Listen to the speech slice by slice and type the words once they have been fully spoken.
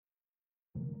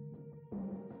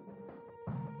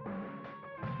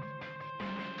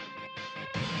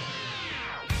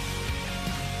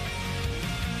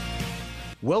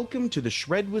Welcome to the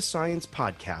Shred with Science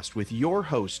podcast with your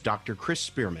host, Dr. Chris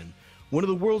Spearman, one of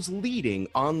the world's leading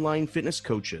online fitness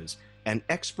coaches, an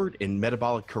expert in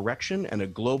metabolic correction, and a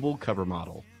global cover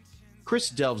model.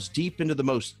 Chris delves deep into the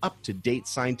most up-to-date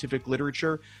scientific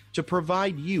literature to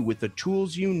provide you with the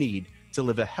tools you need to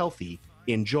live a healthy,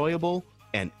 enjoyable,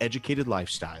 and educated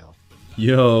lifestyle.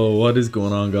 Yo, what is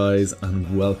going on, guys,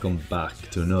 and welcome back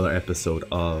to another episode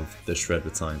of the Shred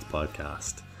with Science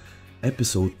podcast.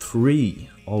 Episode 3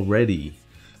 already.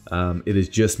 It is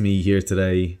just me here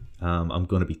today. I'm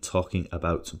going to be talking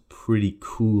about some pretty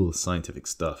cool scientific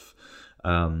stuff.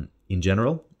 In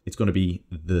general, it's going to be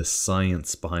the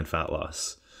science behind fat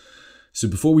loss. So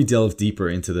before we delve deeper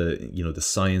into the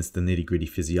science, the nitty-gritty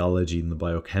physiology and the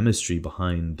biochemistry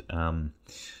behind some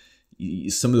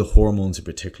of the hormones in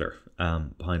particular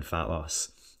behind fat loss,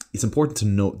 it's important to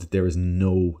note that there is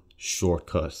no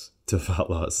shortcut to fat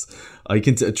loss. I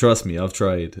can trust me, I've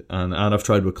tried, and I've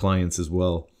tried with clients as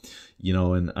well.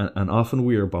 And often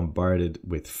we are bombarded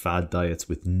with fad diets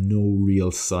with no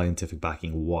real scientific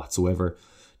backing whatsoever,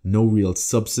 no real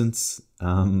substance.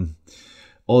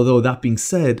 Although that being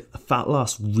said, fat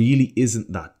loss really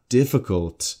isn't that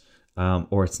difficult,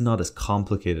 or it's not as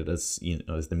complicated as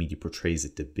the media portrays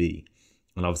it to be.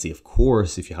 And obviously, of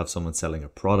course, if you have someone selling a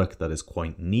product that is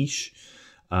quite niche,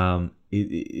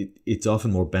 it's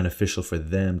often more beneficial for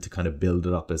them to kind of build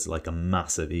it up as like a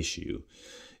massive issue.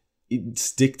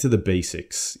 Stick to the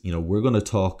basics. We're going to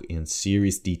talk in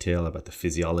serious detail about the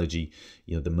physiology,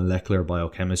 the molecular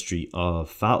biochemistry of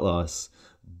fat loss,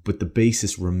 but the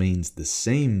basis remains the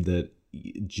same, that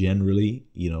generally,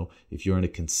 if you're in a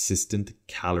consistent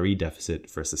calorie deficit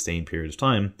for a sustained period of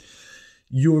time,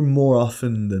 you're more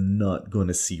often than not going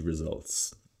to see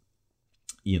results.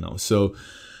 So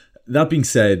that being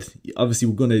said, obviously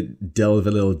we're going to delve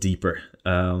a little deeper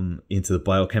into the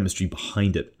biochemistry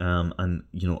behind it.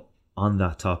 On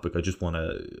that topic, I just want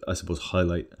to, I suppose,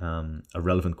 highlight a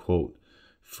relevant quote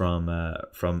from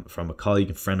a colleague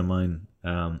and friend of mine,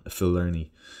 Phil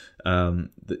Lerney.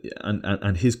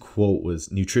 And his quote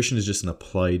was, "Nutrition is just an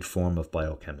applied form of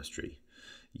biochemistry."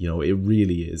 It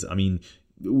really is. I mean,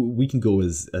 we can go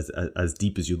as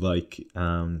deep as you like.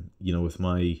 With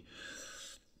my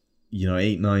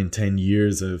 8, 9, 10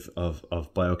 years of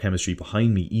biochemistry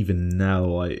behind me, even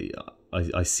now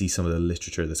I see some of the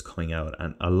literature that's coming out,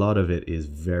 and a lot of it is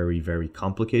very, very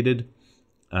complicated.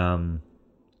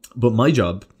 But my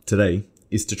job today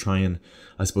is to try and,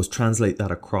 I suppose, translate that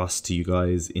across to you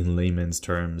guys in layman's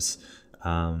terms,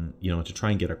 to try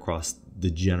and get across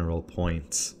the general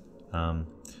points,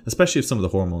 especially of some of the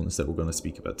hormones that we're going to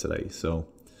speak about today. So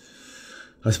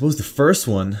I suppose the first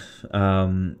one,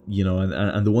 and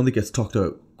the one that gets talked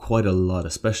about quite a lot,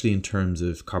 especially in terms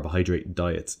of carbohydrate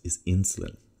diets, is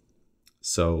insulin.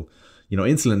 So,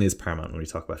 insulin is paramount when we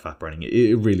talk about fat burning.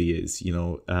 It really is.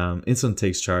 Insulin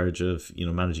takes charge of,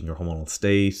 managing your hormonal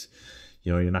state,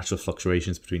 your natural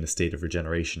fluctuations between a state of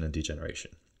regeneration and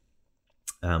degeneration.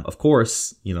 Of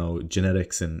course,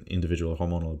 genetics and individual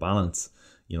hormonal balance,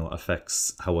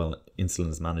 affects how well insulin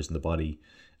is managed in the body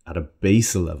at a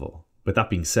basal level. But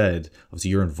that being said, obviously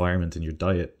your environment and your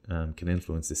diet can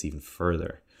influence this even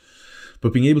further.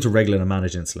 But being able to regulate and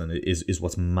manage insulin is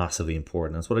what's massively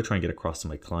important. That's what I try and get across to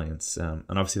my clients. And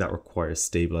obviously that requires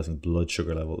stabilizing blood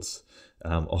sugar levels,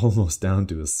 almost down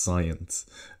to a science.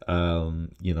 Well,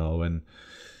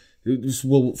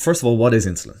 first of all, what is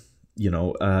insulin?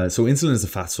 So insulin is a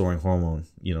fat storing hormone,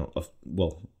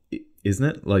 isn't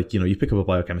it? Like, you pick up a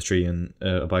biochemistry and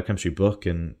a biochemistry book,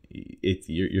 and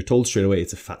you're told straight away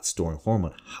it's a fat storing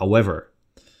hormone. However,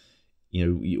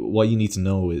 what you need to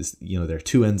know is, there are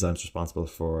two enzymes responsible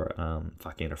for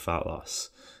fat gain or fat loss,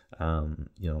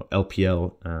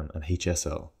 LPL and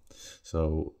HSL.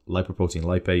 So lipoprotein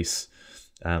lipase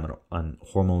and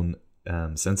hormone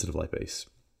sensitive lipase.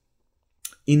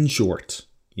 In short,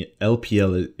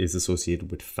 LPL is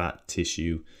associated with fat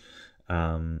tissue,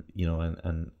 and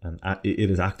it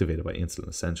is activated by insulin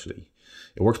essentially.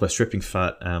 It works by stripping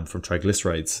fat from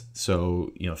triglycerides.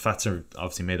 So fats are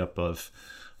obviously made up of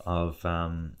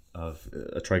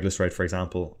a triglyceride, for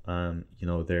example.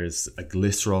 There's a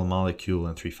glycerol molecule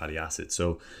and 3 fatty acids.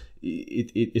 So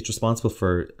it's responsible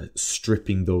for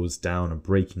stripping those down and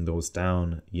breaking those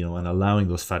down, and allowing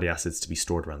those fatty acids to be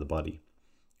stored around the body.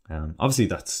 Obviously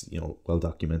that's well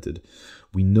documented.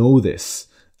 We know this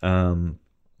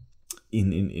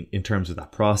in terms of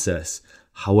that process.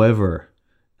 However,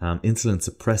 insulin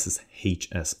suppresses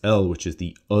HSL, which is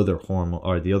the other hormone,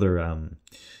 or the other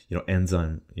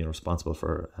enzyme responsible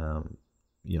for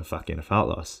fat gain or fat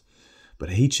loss. But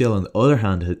HL, on the other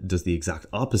hand, does the exact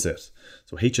opposite.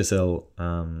 So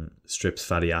HSL strips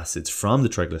fatty acids from the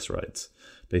triglycerides,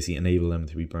 basically enable them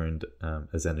to be burned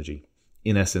as energy.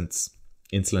 In essence,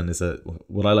 insulin is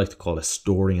what I like to call a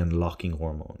storing and locking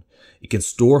hormone. It can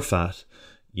store fat,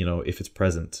 if it's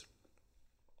present.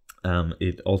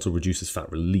 It also reduces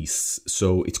fat release.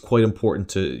 So it's quite important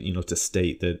to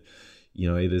state that,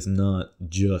 it is not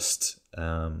just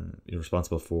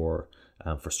responsible for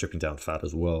stripping down fat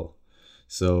as well.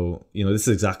 So, this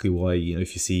is exactly why,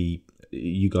 if you see,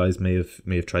 you guys may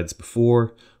have tried this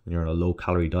before when you're on a low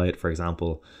calorie diet, for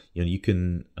example, you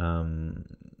can,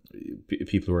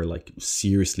 people who are like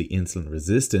seriously insulin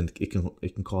resistant, it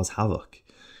can cause havoc,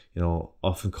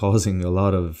 often causing a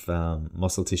lot of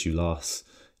muscle tissue loss,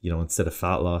 instead of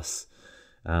fat loss,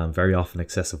 very often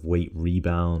excessive weight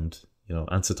rebound,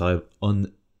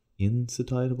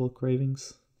 insatiable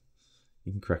cravings.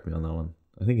 You can correct me on that one.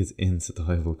 I think it's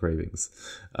insatiable cravings.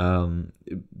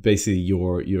 Basically,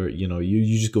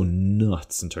 you just go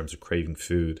nuts in terms of craving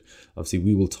food. Obviously,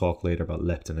 we will talk later about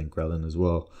leptin and ghrelin as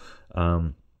well.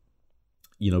 But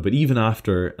even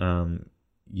after,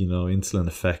 insulin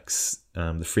affects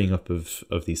the freeing up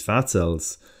of these fat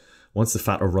cells, once the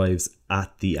fat arrives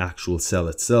at the actual cell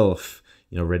itself,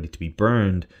 ready to be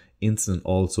burned, insulin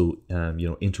also,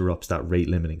 interrupts that rate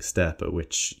limiting step at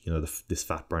which, this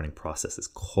fat burning process is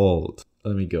called.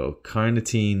 Let me go.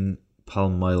 Carnitine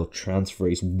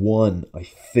palmitoyltransferase 1, I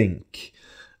think.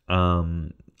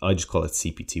 I just call it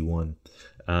CPT1.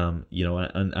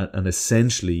 And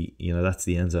essentially, that's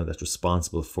the enzyme that's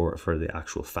responsible for the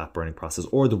actual fat burning process,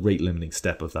 or the rate limiting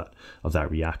step of that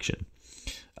reaction.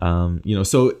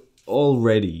 So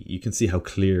already you can see how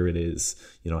clear it is,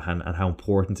 and how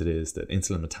important it is that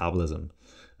insulin metabolism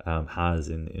has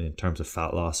in terms of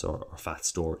fat loss or fat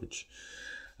storage.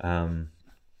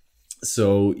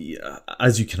 So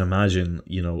as you can imagine,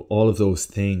 all of those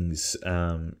things,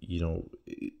 in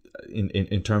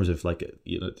terms of like,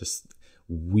 this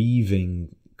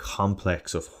weaving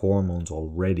complex of hormones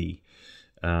already,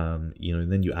 and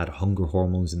then you add hunger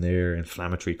hormones in there,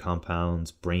 inflammatory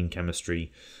compounds, brain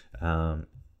chemistry,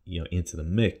 into the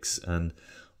mix, and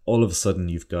all of a sudden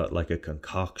you've got like a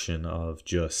concoction of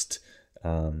just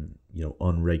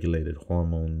unregulated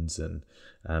hormones, and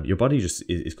your body just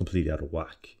is completely out of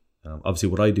whack. Obviously,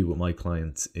 what I do with my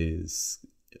clients is,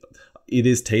 it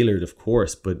is tailored, of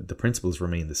course, but the principles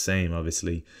remain the same.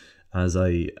 Obviously, as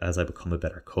I become a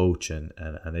better coach and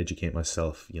educate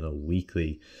myself,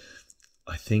 weekly,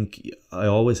 I think I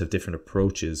always have different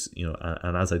approaches,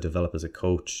 and as I develop as a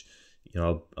coach,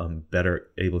 I'm better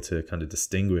able to kind of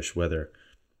distinguish whether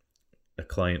a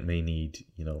client may need,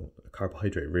 a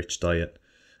carbohydrate-rich diet,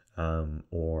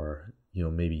 or,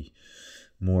 maybe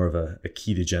more of a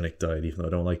ketogenic diet, even though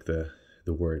I don't like the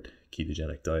word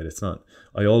ketogenic diet. It's not.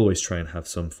 I always try and have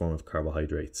some form of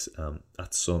carbohydrates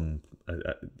at some.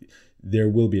 There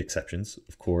will be exceptions,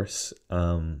 of course,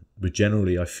 but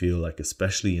generally I feel like,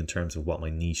 especially in terms of what my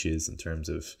niche is, in terms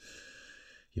of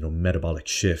metabolic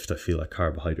shift, I feel like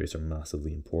carbohydrates are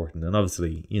massively important, and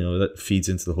obviously that feeds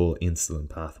into the whole insulin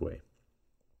pathway.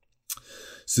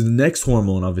 So the next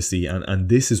hormone, obviously, and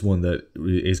this is one that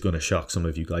is going to shock some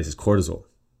of you guys, is cortisol.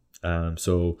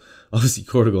 So obviously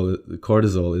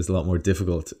cortisol is a lot more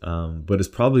difficult, but it's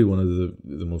probably one of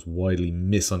the most widely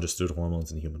misunderstood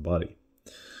hormones in the human body.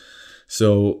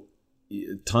 So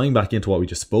tying back into what we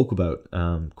just spoke about,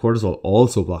 cortisol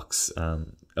also blocks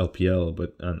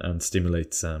LPL, and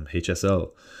stimulates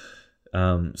HSL.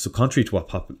 So contrary to what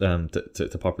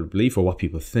to popular belief or what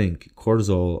people think,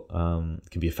 cortisol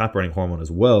can be a fat burning hormone as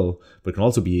well, but it can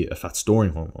also be a fat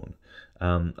storing hormone.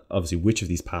 Obviously, which of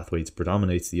these pathways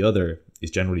predominates the other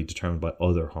is generally determined by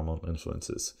other hormonal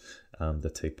influences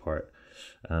that take part.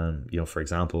 For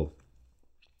example,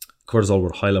 cortisol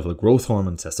with a high level of growth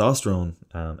hormone, testosterone,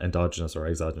 endogenous or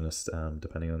exogenous,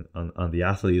 depending on the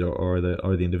athlete or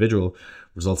the individual,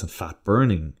 results in fat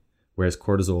burning. Whereas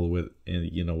cortisol with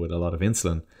a lot of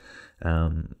insulin,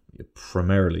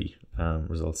 primarily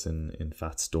results in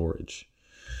fat storage.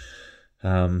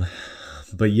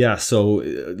 But yeah, so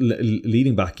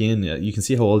leading back in, you can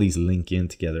see how all these link in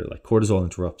together. Like cortisol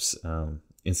interrupts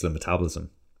insulin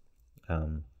metabolism,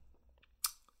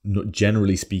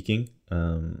 generally speaking,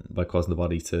 by causing the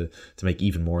body to make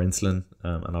even more insulin,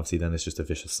 and obviously then it's just a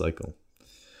vicious cycle.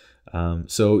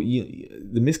 So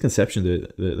the misconception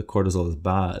that the cortisol is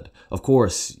bad, of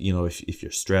course, if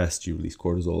you're stressed, you release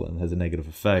cortisol and it has a negative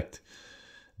effect,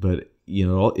 but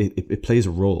it plays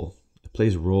a role. It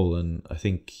plays a role, and I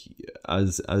think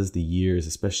as the years,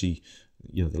 especially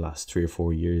the last 3 or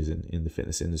 4 years in the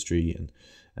fitness industry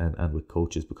and with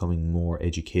coaches becoming more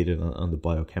educated on the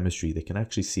biochemistry, they can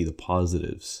actually see the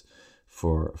positives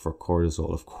for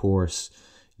cortisol. Of course,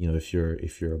 if you're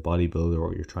a bodybuilder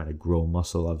or you're trying to grow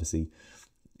muscle, obviously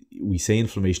we say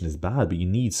inflammation is bad, but you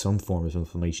need some form of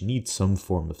inflammation, you need some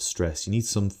form of stress, you need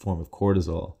some form of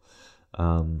cortisol.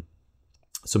 Some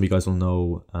of you guys will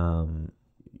know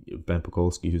Ben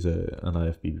Pakulski, who's an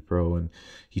IFBB pro, and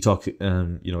he talked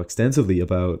extensively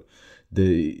about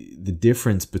the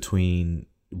difference between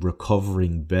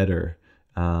recovering better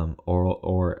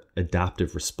or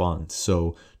adaptive response.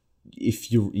 So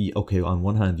if on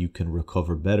one hand you can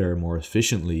recover better, more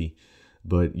efficiently,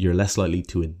 but you're less likely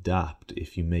to adapt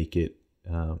if you make it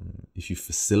if you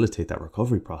facilitate that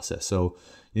recovery process. So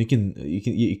you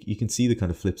can see the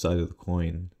kind of flip side of the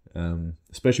coin,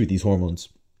 especially with these hormones.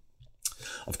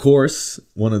 Of course,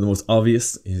 one of the most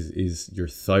obvious is your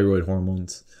thyroid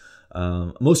hormones.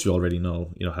 Most of you already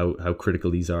know how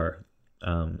critical these are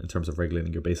in terms of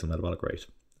regulating your basal metabolic rate.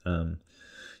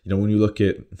 When you look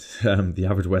at the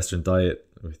average Western diet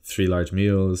with 3 large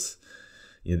meals,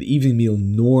 the evening meal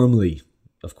normally,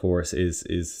 of course,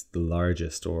 is the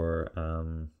largest, or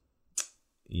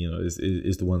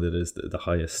is the one that is the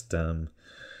highest,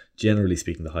 generally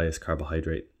speaking, the highest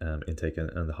carbohydrate intake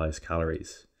and the highest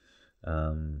calories.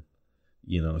 So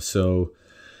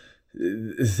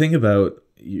the thing about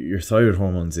your thyroid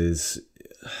hormones is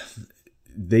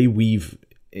they weave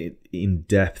in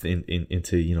depth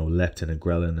into leptin and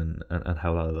ghrelin and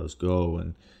how a lot of those go.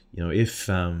 And if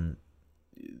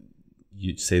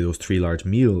you'd say those 3 large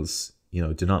meals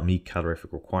do not meet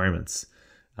calorific requirements,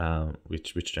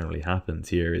 which generally happens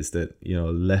here, is that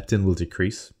leptin will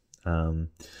decrease,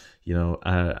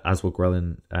 as will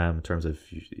ghrelin, in terms of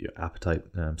your appetite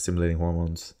stimulating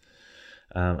hormones.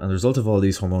 And the result of all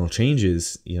these hormonal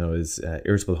changes is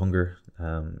irritable hunger,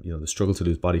 the struggle to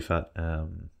lose body fat,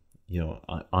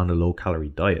 on a low calorie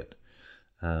diet.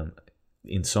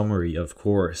 In summary, of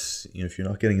course, if you're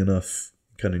not getting enough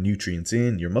kind of nutrients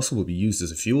in, your muscle will be used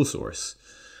as a fuel source.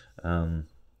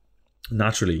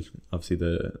 Naturally, obviously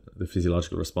the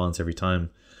physiological response every time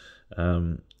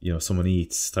someone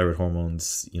eats, thyroid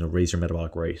hormones raise your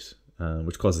metabolic rate,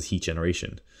 which causes heat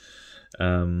generation.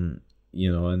 And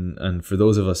for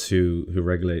those of us who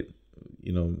regulate,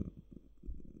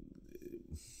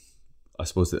 I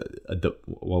suppose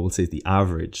what we'll say is the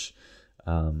average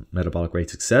metabolic rate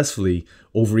successfully,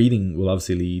 overeating will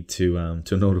obviously lead to a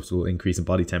noticeable increase in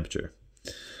body temperature.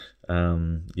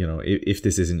 If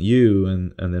this isn't you,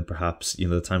 and then perhaps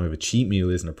the time of a cheat meal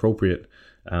isn't appropriate,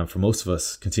 for most of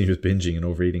us, continuous binging and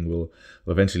overeating will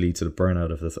eventually lead to the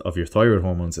burnout of your thyroid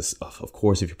hormones. Of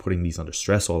course, if you're putting these under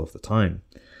stress all of the time,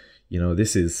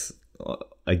 this is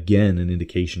again an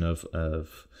indication of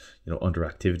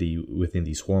underactivity within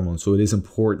these hormones. So it is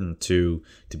important to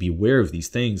be aware of these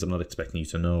things. I'm not expecting you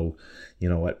to know,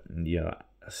 what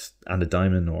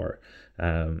anandamide or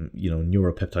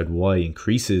neuropeptide Y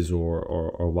increases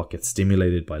or what gets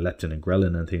stimulated by leptin and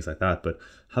ghrelin and things like that. But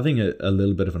having a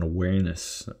little bit of an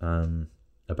awareness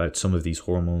about some of these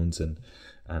hormones and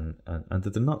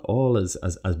that they're not all as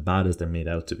bad as they're made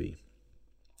out to be.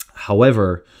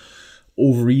 However,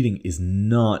 overeating is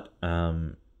not,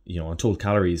 on total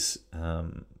calories,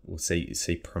 we'll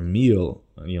say per meal,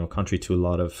 contrary to a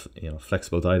lot of,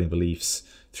 flexible dieting beliefs,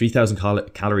 3,000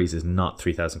 calories is not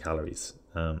 3,000 calories.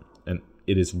 And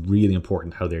it is really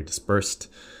important how they're dispersed,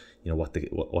 what the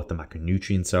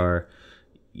macronutrients are.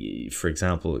 For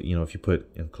example, if you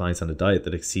put clients on a diet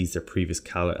that exceeds their previous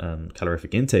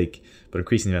calorific intake, but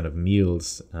increasing the amount of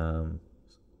meals,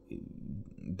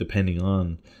 depending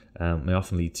on, may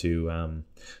often lead to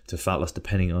fat loss,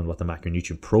 depending on what the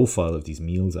macronutrient profile of these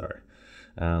meals are.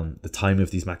 The time of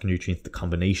these macronutrients, the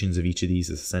combinations of each of these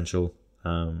is essential.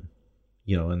 And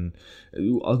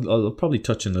I'll probably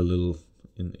touch on a little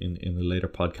in a later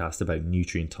podcast about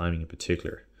nutrient timing in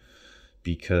particular,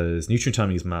 because nutrient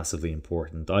timing is massively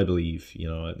important. I believe,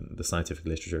 the scientific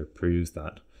literature proves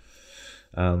that.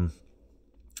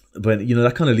 But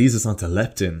that kind of leads us on to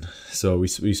leptin. So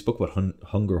we spoke about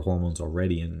hunger hormones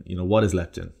already, and what is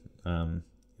leptin?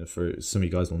 For some of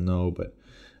you guys will know, but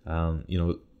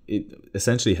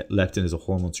essentially leptin is a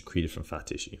hormone secreted from fat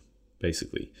tissue,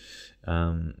 basically.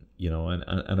 And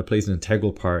it plays an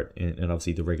integral part in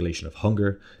obviously the regulation of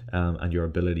hunger, and your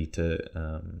ability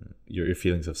to your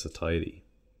feelings of satiety.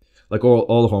 Like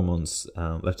all hormones,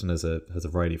 leptin has a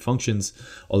variety of functions.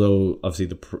 Although obviously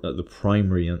the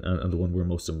primary and the one we're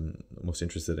most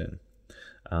interested in,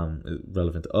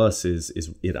 relevant to us, is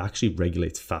it actually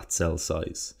regulates fat cell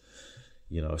size.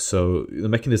 So the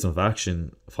mechanism of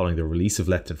action following the release of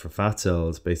leptin from fat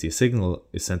cells, basically a signal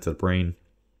is sent to the brain,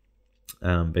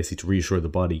 basically to reassure the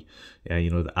body,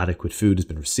 the adequate food has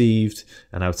been received,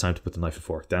 and now it's time to put the knife and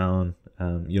fork down.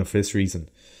 For this reason,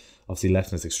 obviously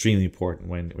leptin is extremely important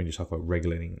when you talk about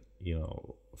regulating,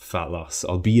 fat loss,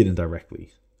 albeit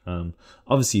indirectly.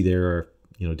 Obviously there are,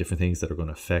 different things that are going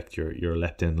to affect your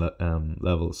leptin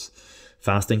levels: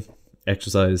 fasting,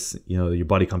 exercise, your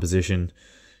body composition,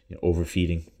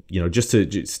 overfeeding. Just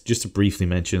to briefly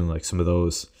mention like some of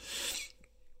those.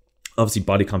 Obviously,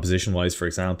 body composition wise, for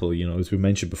example, as we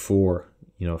mentioned before,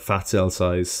 fat cell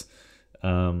size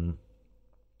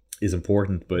is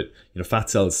important, but fat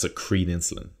cells secrete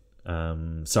insulin.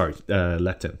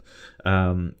 Leptin.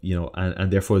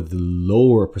 And therefore, the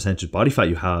lower percentage of body fat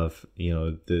you have,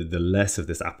 the less of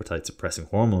this appetite suppressing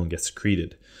hormone gets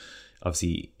secreted.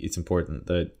 Obviously, it's important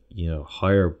that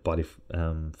higher body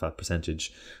fat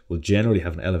percentage will generally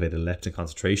have an elevated leptin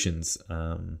concentrations,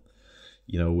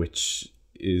 which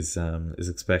is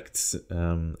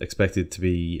expected to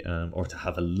be or to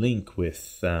have a link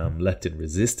with leptin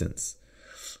resistance.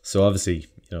 So obviously,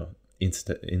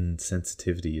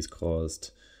 insensitivity is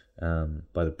caused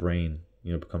by the brain,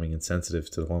 becoming insensitive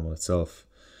to the hormone itself,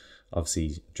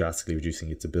 obviously drastically reducing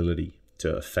its ability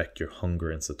to affect your hunger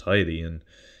and satiety. And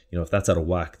if that's out of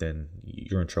whack, then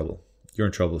you're in trouble.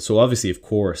 So obviously, of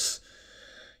course,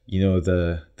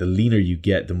 the leaner you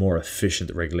get, the more efficient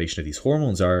the regulation of these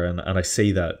hormones are. And I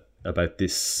say that about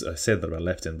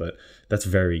leptin, but that's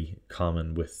very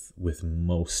common with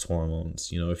most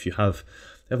hormones. If you have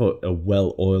a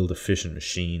well-oiled, efficient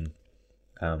machine,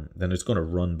 then it's going to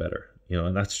run better.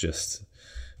 And that's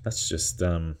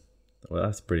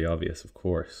pretty obvious, of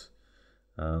course.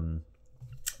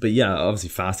 But yeah, obviously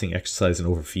fasting, exercise, and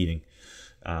overfeeding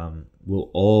will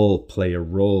all play a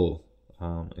role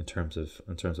in terms of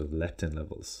leptin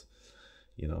levels.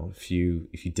 If you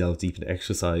delve deep into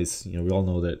exercise, we all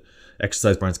know that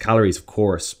exercise burns calories, of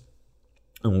course,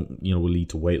 and will lead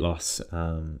to weight loss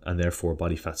and therefore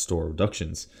body fat store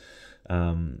reductions.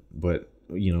 But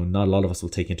not a lot of us will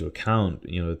take into account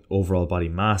overall body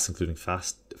mass, including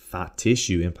fat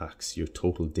tissue, impacts your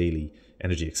total daily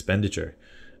energy expenditure.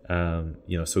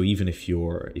 So even if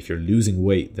you're losing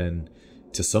weight, then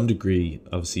to some degree,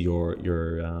 obviously your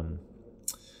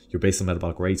basal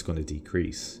metabolic rate is going to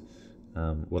decrease.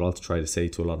 What I'll try to say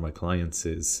to a lot of my clients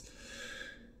is,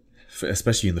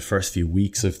 especially in the first few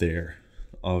weeks of their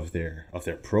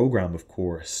program, of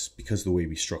course, because of the way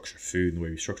we structure food and the way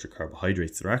we structure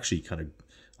carbohydrates, they're actually kind of,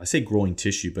 I say growing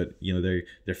tissue, but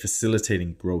they're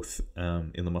facilitating growth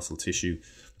in the muscle tissue,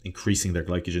 increasing their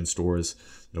glycogen stores,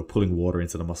 pulling water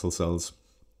into the muscle cells,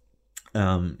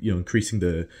 increasing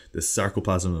the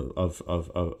sarcoplasm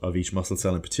of each muscle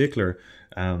cell in particular.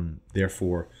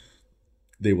 Therefore,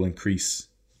 they will increase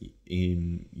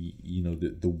in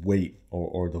the weight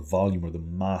or the volume or the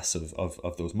mass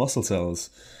of those muscle cells,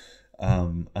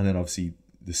 and then obviously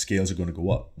the scales are going to go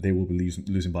up. They will be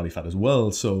losing body fat as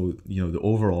well. So the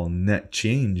overall net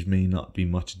change may not be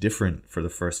much different for the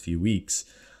first few weeks.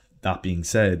 That being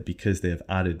said, because they have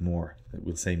added more,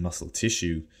 we'll say, muscle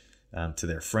tissue to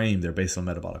their frame, their basal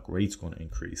metabolic rate's going to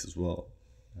increase as well.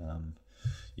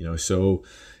 So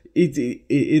it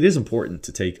is important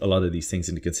to take a lot of these things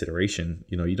into consideration.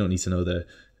 You don't need to know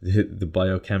the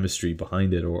biochemistry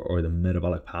behind it or the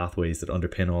metabolic pathways that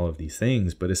underpin all of these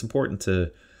things, but it's important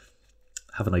to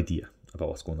have an idea about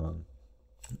what's going on.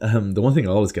 The one thing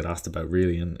I always get asked about,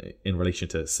 really, in relation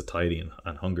to satiety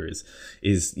and hunger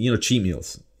is cheat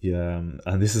meals. Yeah,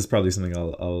 and this is probably something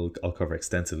I'll cover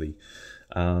extensively.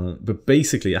 But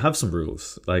basically, I have some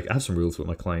rules. With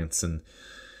my clients, and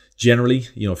generally,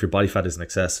 if your body fat is in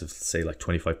excess of, say, like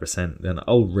 25%, then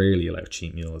I'll rarely allow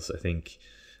cheat meals. I think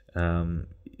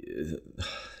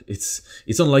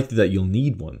it's unlikely that you'll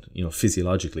need one.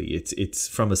 Physiologically, it's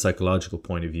from a psychological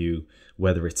point of view,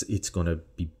 whether it's going to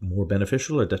be more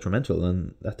beneficial or detrimental,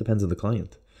 and that depends on the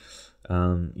client.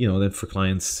 Then for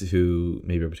clients who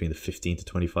maybe are between the 15 to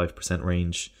 25%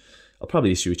 range, I'll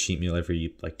probably issue a cheat meal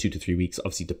every 2 to 3 weeks,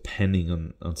 obviously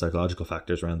depending on psychological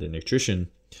factors around their nutrition.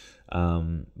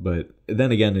 But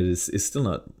then again, it is still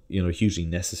not hugely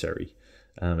necessary.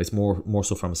 It's more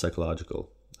so from a psychological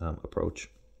approach.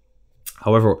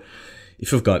 However,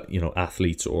 if you've got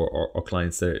athletes or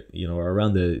clients that are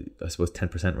around the, I suppose,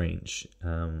 10% range,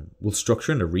 we'll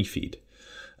structure in a refeed,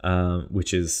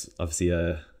 which is obviously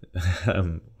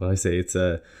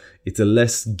it's a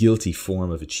less guilty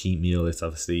form of a cheat meal. It's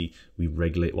obviously, we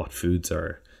regulate what foods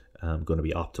are going to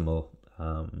be optimal,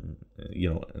 and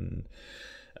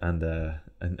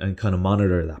kind of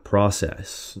monitor that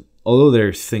process. Although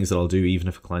there's things that I'll do even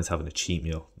if a client's having a cheat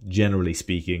meal. Generally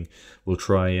speaking, we'll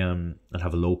try and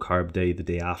have a low carb day the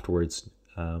day afterwards.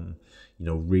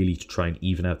 really to try and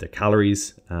even out their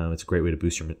calories. It's a great way to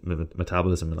boost your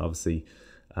metabolism, and obviously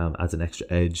adds an extra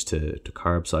edge to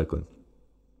carb cycling.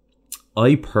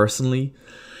 I personally,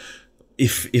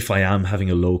 if I am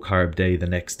having a low carb day the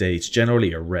next day, it's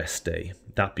generally a rest day.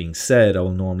 That being said, I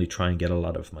will normally try and get a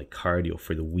lot of my cardio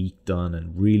for the week done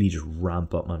and really just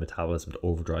ramp up my metabolism to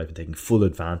overdrive and taking full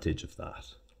advantage of that.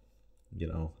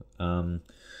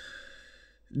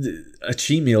 A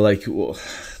cheat meal,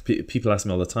 people ask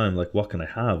me all the time, what can I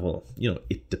have? Well,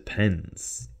 it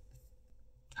depends.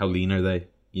 How lean are they?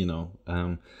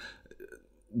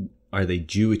 Are they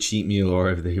due a cheat meal, or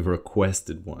have they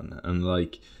requested one? And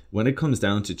when it comes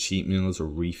down to cheat meals or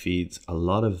refeeds, a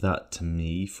lot of that, to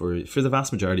me, for the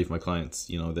vast majority of my clients,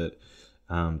 that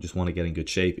just want to get in good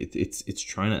shape, it's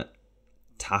trying to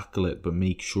tackle it, but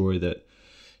make sure that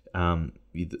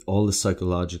all the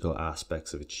psychological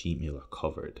aspects of a cheat meal are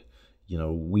covered.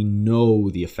 We know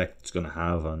the effect it's going to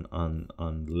have on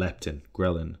leptin,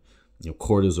 ghrelin,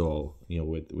 cortisol,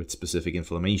 with specific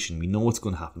inflammation. We know what's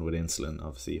going to happen with insulin,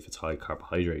 obviously, if it's high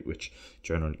carbohydrate, which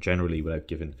generally, without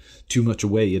giving too much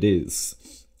away, it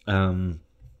is. And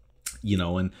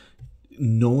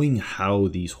knowing how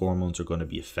these hormones are going to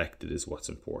be affected is what's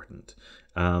important.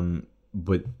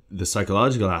 But the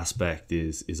psychological aspect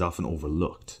is often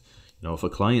overlooked. If a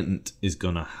client is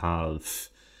going to have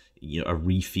a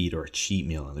refeed or a cheat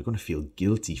meal, and they're going to feel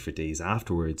guilty for days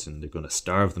afterwards, and they're going to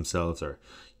starve themselves, or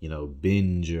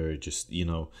binge, or just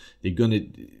they're going to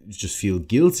just feel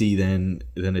guilty, then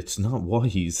it's not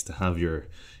wise to have your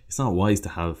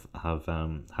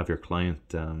client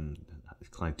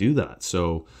do that.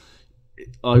 So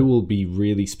I will be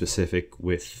really specific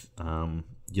with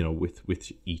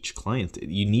with each client.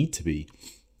 You need to be,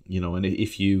 and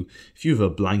if you have a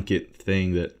blanket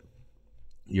thing that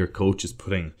your coach is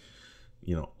putting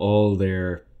all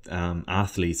their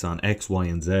athletes on X, Y,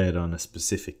 and Z on a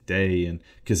specific day, and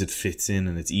because it fits in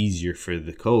and it's easier for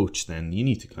the coach, then you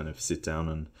need to kind of sit down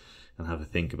and have a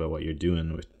think about what you're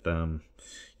doing with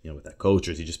with that coach.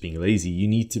 Or is he just being lazy? You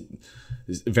need to,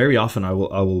 very often I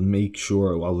will make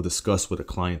sure, I will discuss with a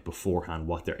client beforehand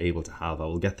what they're able to have. I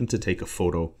will get them to take a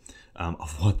photo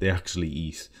of what they actually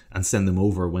eat and send them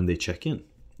over when they check in,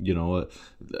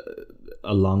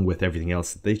 along with everything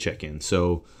else that they check in.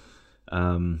 So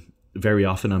very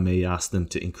often I may ask them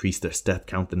to increase their step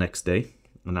count the next day,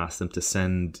 and ask them to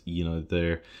send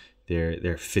their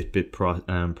Fitbit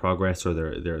progress or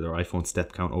their iPhone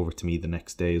step count over to me the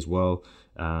next day as well.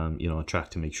 Track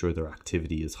to make sure their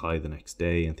activity is high the next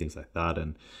day and things like that.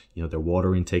 And their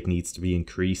water intake needs to be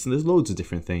increased, and there's loads of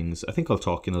different things. I think I'll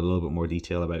talk in a little bit more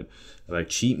detail about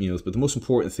cheat meals, but the most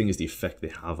important thing is the effect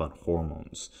they have on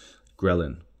hormones: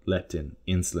 ghrelin, leptin,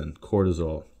 insulin,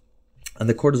 cortisol. And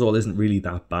the cortisol isn't really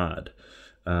that bad.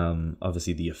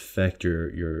 Obviously, the effect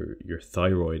your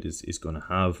thyroid is going to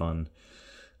have on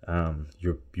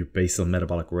your basal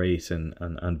metabolic rate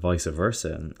and vice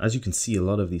versa. And as you can see, a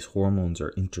lot of these hormones are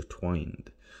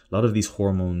intertwined. A lot of these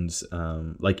hormones,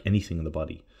 like anything in the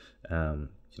body,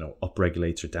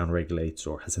 upregulates or downregulates,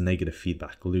 or has a negative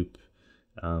feedback loop.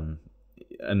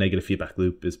 A negative feedback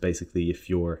loop is basically if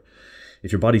your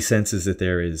body senses that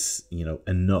there is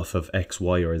enough of X,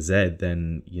 Y, or Z,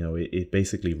 then it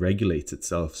basically regulates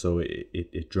itself, so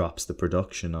it drops the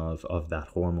production of that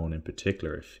hormone in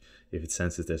particular if it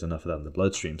senses there's enough of that in the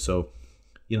bloodstream. So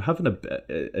having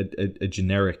a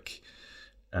generic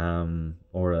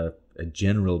or a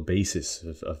general basis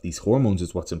of these hormones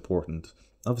is what's important.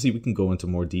 Obviously, we can go into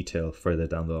more detail further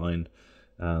down the line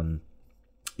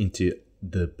into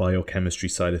the biochemistry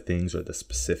side of things or the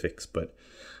specifics, but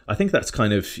I think that's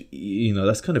kind of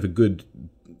a good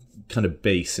kind of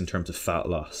base in terms of fat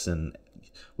loss. And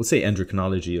we'll say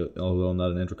endocrinology, although I'm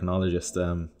not an endocrinologist.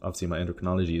 Obviously my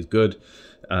endocrinology is good,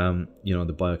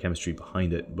 the biochemistry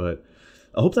behind it. But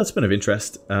I hope that's been of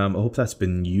interest. I hope that's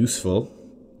been useful.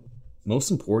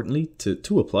 Most importantly,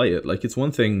 to apply it. It's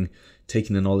one thing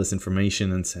taking in all this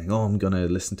information and saying, I'm going to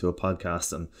listen to a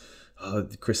podcast and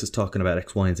Chris is talking about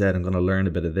X, Y, and Z. I'm going to learn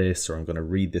a bit of this, or I'm going to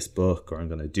read this book, or I'm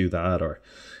going to do that. Or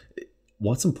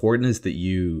what's important is that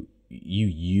you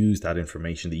use that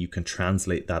information, that you can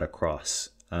translate that across,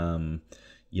 and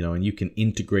you can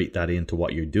integrate that into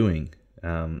what you're doing,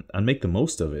 and make the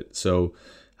most of it. So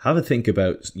have a think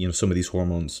about, some of these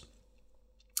hormones,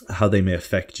 how they may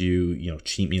affect you,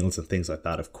 cheat meals and things like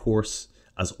that. Of course,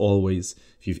 as always,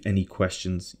 if you have any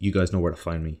questions, you guys know where to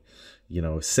find me.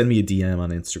 Send me a DM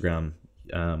on Instagram.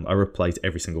 I reply to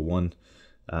every single one.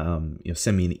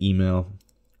 Send me an email,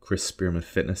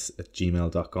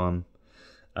 chrisspearmanfitness@gmail.com.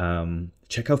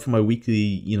 Check out for my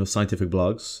weekly, scientific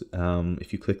blogs.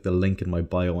 If you click the link in my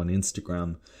bio on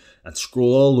Instagram, and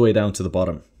scroll all the way down to the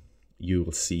bottom. You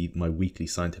will see my weekly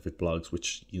scientific blogs,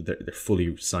 which they're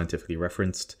fully scientifically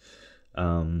referenced.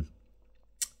 And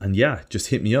yeah, just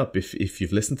hit me up if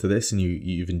you've listened to this and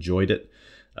you've enjoyed it.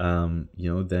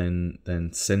 Then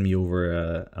send me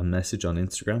over a message on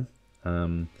Instagram.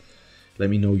 Let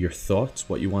me know your thoughts,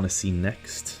 what you want to see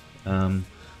next. I've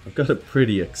got a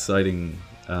pretty exciting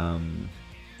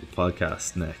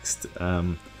podcast next.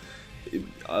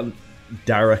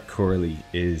 Dara Curley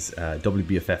is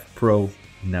WBFF Pro,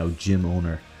 now gym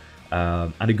owner,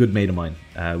 and a good mate of mine.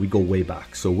 We go way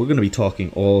back, so we're going to be talking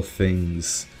all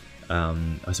things,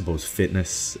 I suppose,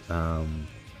 fitness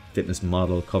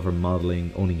model, cover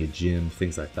modeling, owning a gym,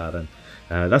 things like that, and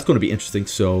that's going to be interesting.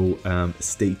 So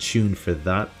stay tuned for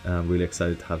that. I'm really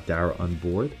excited to have Dara on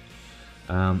board.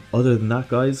 Other than that,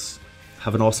 guys,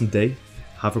 have an awesome day.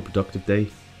 Have a productive day.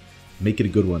 Make it a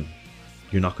good one.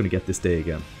 You're not going to get this day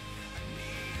again.